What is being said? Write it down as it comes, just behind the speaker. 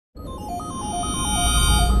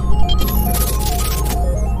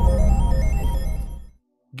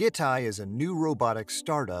Gitai is a new robotics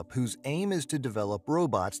startup whose aim is to develop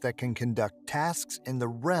robots that can conduct tasks in the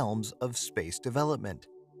realms of space development.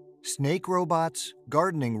 Snake robots,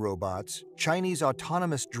 gardening robots, Chinese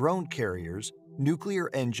autonomous drone carriers, nuclear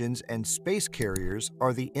engines, and space carriers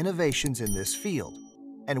are the innovations in this field,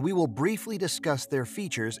 and we will briefly discuss their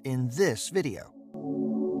features in this video.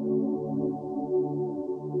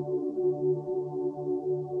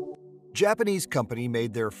 Japanese company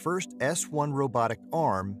made their first S1 robotic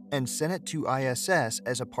arm and sent it to ISS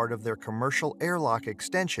as a part of their commercial airlock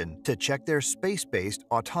extension to check their space-based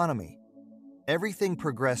autonomy. Everything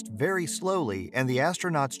progressed very slowly, and the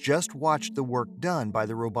astronauts just watched the work done by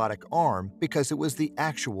the robotic arm because it was the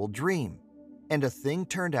actual dream. And a thing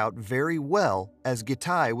turned out very well, as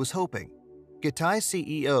Gitai was hoping. Gitai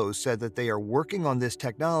CEO said that they are working on this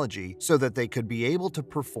technology so that they could be able to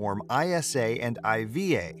perform ISA and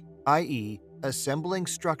IVA, i.e., assembling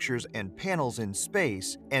structures and panels in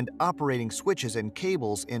space and operating switches and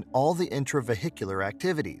cables in all the intravehicular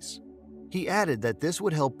activities. He added that this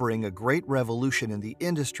would help bring a great revolution in the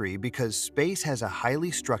industry because space has a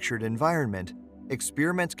highly structured environment,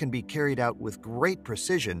 experiments can be carried out with great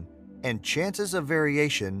precision, and chances of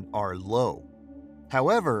variation are low.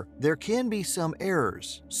 However, there can be some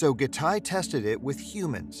errors, so Gitai tested it with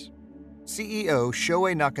humans. CEO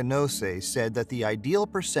Shohei Nakanose said that the ideal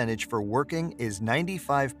percentage for working is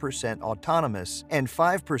 95% autonomous and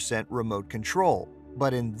 5% remote control,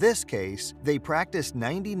 but in this case, they practiced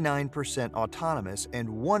 99% autonomous and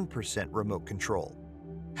 1% remote control.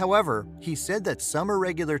 However, he said that some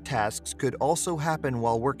irregular tasks could also happen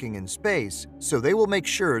while working in space, so they will make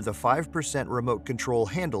sure the 5% remote control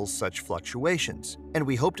handles such fluctuations, and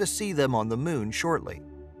we hope to see them on the moon shortly.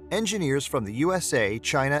 Engineers from the USA,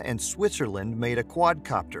 China, and Switzerland made a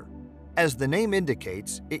quadcopter. As the name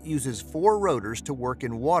indicates, it uses 4 rotors to work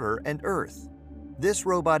in water and earth. This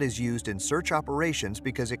robot is used in search operations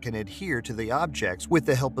because it can adhere to the objects with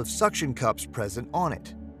the help of suction cups present on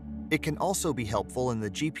it. It can also be helpful in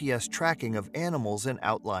the GPS tracking of animals in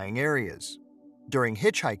outlying areas. During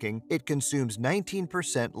hitchhiking, it consumes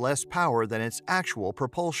 19% less power than its actual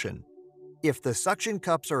propulsion. If the suction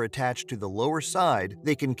cups are attached to the lower side,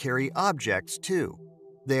 they can carry objects too.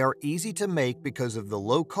 They are easy to make because of the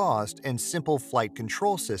low cost and simple flight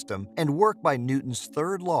control system and work by Newton's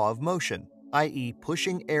third law of motion, i.e.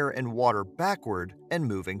 pushing air and water backward and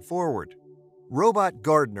moving forward. Robot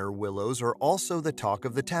gardener willows are also the talk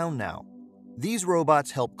of the town now. These robots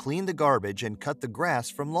help clean the garbage and cut the grass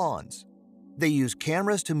from lawns. They use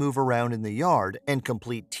cameras to move around in the yard and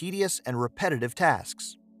complete tedious and repetitive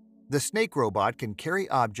tasks. The snake robot can carry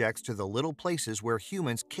objects to the little places where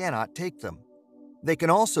humans cannot take them. They can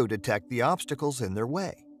also detect the obstacles in their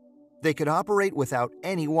way. They can operate without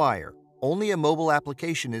any wire. Only a mobile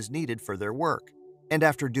application is needed for their work. And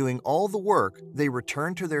after doing all the work, they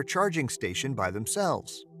return to their charging station by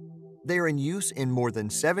themselves. They are in use in more than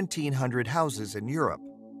 1,700 houses in Europe.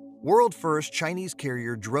 World-first Chinese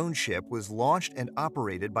carrier drone ship was launched and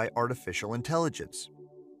operated by artificial intelligence.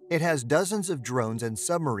 It has dozens of drones and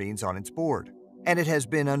submarines on its board, and it has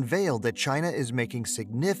been unveiled that China is making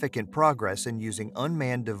significant progress in using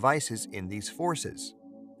unmanned devices in these forces.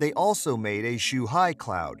 They also made a Zhuhai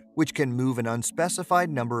cloud, which can move an unspecified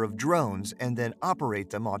number of drones and then operate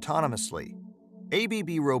them autonomously.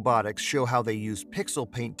 ABB Robotics show how they use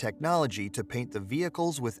pixel paint technology to paint the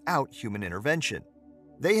vehicles without human intervention.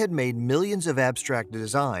 They had made millions of abstract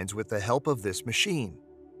designs with the help of this machine.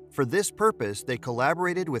 For this purpose, they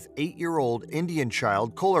collaborated with 8-year-old Indian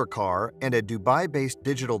child Kolarkar and a Dubai-based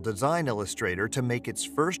digital design illustrator to make its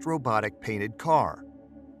first robotic painted car.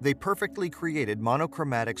 They perfectly created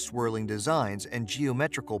monochromatic swirling designs and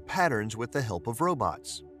geometrical patterns with the help of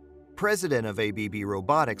robots. President of ABB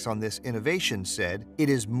Robotics on this innovation said, "It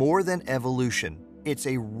is more than evolution. It's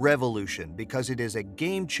a revolution because it is a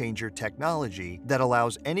game-changer technology that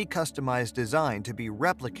allows any customized design to be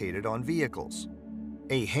replicated on vehicles."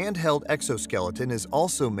 A handheld exoskeleton is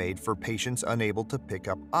also made for patients unable to pick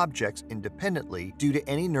up objects independently due to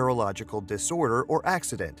any neurological disorder or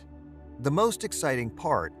accident. The most exciting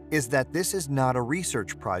part is that this is not a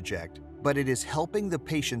research project, but it is helping the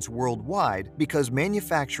patients worldwide because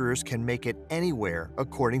manufacturers can make it anywhere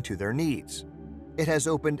according to their needs. It has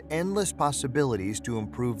opened endless possibilities to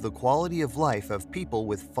improve the quality of life of people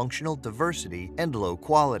with functional diversity and low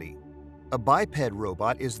quality. A biped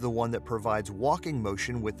robot is the one that provides walking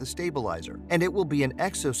motion with the stabilizer, and it will be an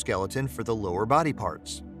exoskeleton for the lower body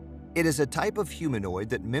parts. It is a type of humanoid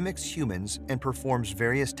that mimics humans and performs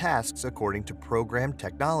various tasks according to programmed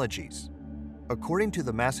technologies. According to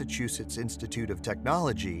the Massachusetts Institute of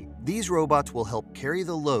Technology, these robots will help carry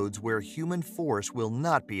the loads where human force will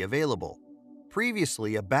not be available.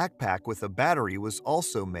 Previously, a backpack with a battery was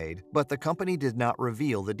also made, but the company did not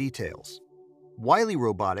reveal the details. Wiley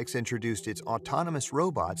Robotics introduced its autonomous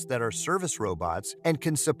robots that are service robots and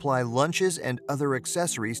can supply lunches and other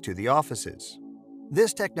accessories to the offices.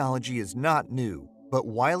 This technology is not new, but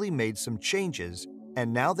Wiley made some changes,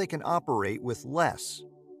 and now they can operate with less.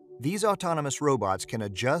 These autonomous robots can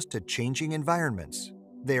adjust to changing environments.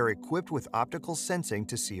 They are equipped with optical sensing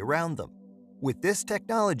to see around them. With this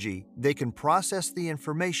technology, they can process the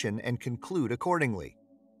information and conclude accordingly.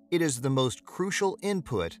 It is the most crucial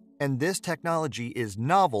input, and this technology is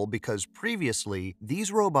novel because previously,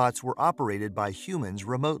 these robots were operated by humans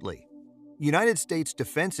remotely. United States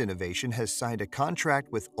Defense Innovation has signed a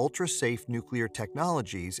contract with ultra-safe nuclear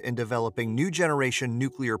technologies in developing new-generation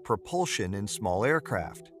nuclear propulsion in small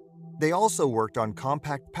aircraft. They also worked on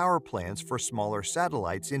compact power plants for smaller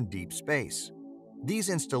satellites in deep space. These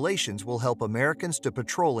installations will help Americans to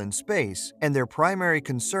patrol in space, and their primary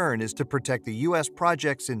concern is to protect the U.S.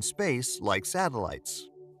 projects in space like satellites.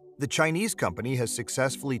 The Chinese company has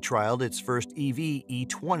successfully trialed its first EV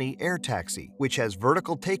E20 air taxi, which has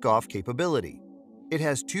vertical takeoff capability. It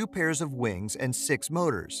has 2 pairs of wings and 6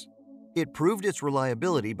 motors. It proved its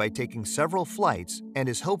reliability by taking several flights and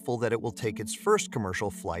is hopeful that it will take its first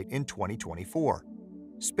commercial flight in 2024.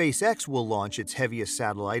 SpaceX will launch its heaviest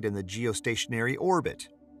satellite in the geostationary orbit.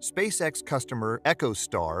 SpaceX customer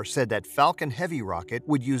EchoStar said that Falcon Heavy rocket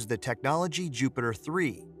would use the technology Jupiter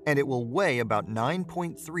 3, and it will weigh about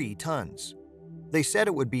 9.3 tons. They said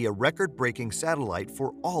it would be a record-breaking satellite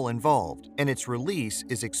for all involved, and its release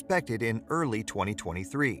is expected in early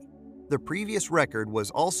 2023. The previous record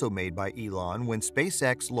was also made by Elon when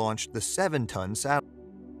SpaceX launched the 7-ton satellite.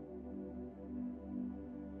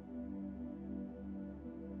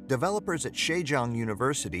 Developers at Zhejiang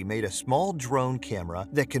University made a small drone camera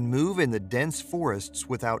that can move in the dense forests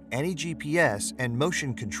without any GPS and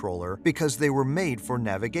motion controller because they were made for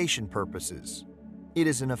navigation purposes. It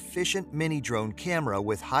is an efficient mini-drone camera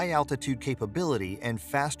with high-altitude capability and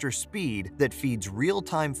faster speed that feeds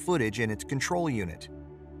real-time footage in its control unit.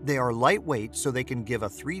 They are lightweight so they can give a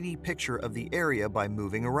 3D picture of the area by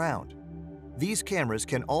moving around. These cameras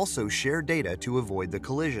can also share data to avoid the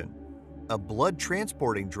collision. A blood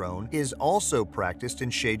transporting drone is also practiced in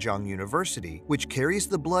Zhejiang University, which carries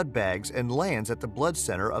the blood bags and lands at the blood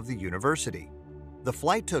center of the university. The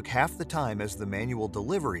flight took half the time as the manual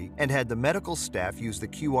delivery and had the medical staff use the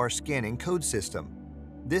QR scanning code system.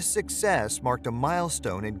 This success marked a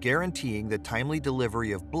milestone in guaranteeing the timely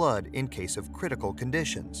delivery of blood in case of critical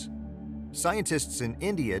conditions. Scientists in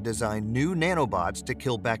India designed new nanobots to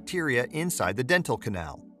kill bacteria inside the dental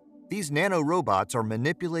canal. These nanorobots are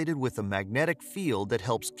manipulated with a magnetic field that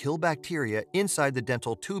helps kill bacteria inside the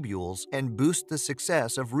dental tubules and boost the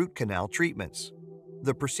success of root canal treatments.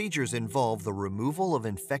 The procedures involve the removal of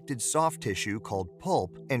infected soft tissue called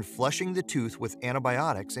pulp and flushing the tooth with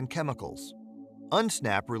antibiotics and chemicals.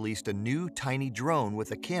 Unsnap released a new tiny drone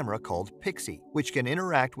with a camera called Pixie, which can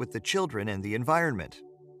interact with the children and the environment.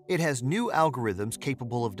 It has new algorithms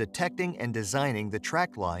capable of detecting and designing the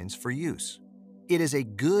track lines for use. It is a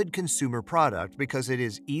good consumer product because it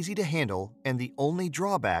is easy to handle, and the only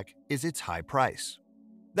drawback is its high price.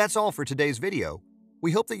 That's all for today's video.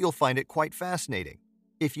 We hope that you'll find it quite fascinating.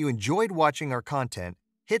 If you enjoyed watching our content,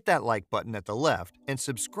 hit that like button at the left and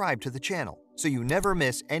subscribe to the channel so you never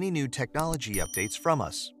miss any new technology updates from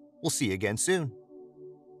us. We'll see you again soon.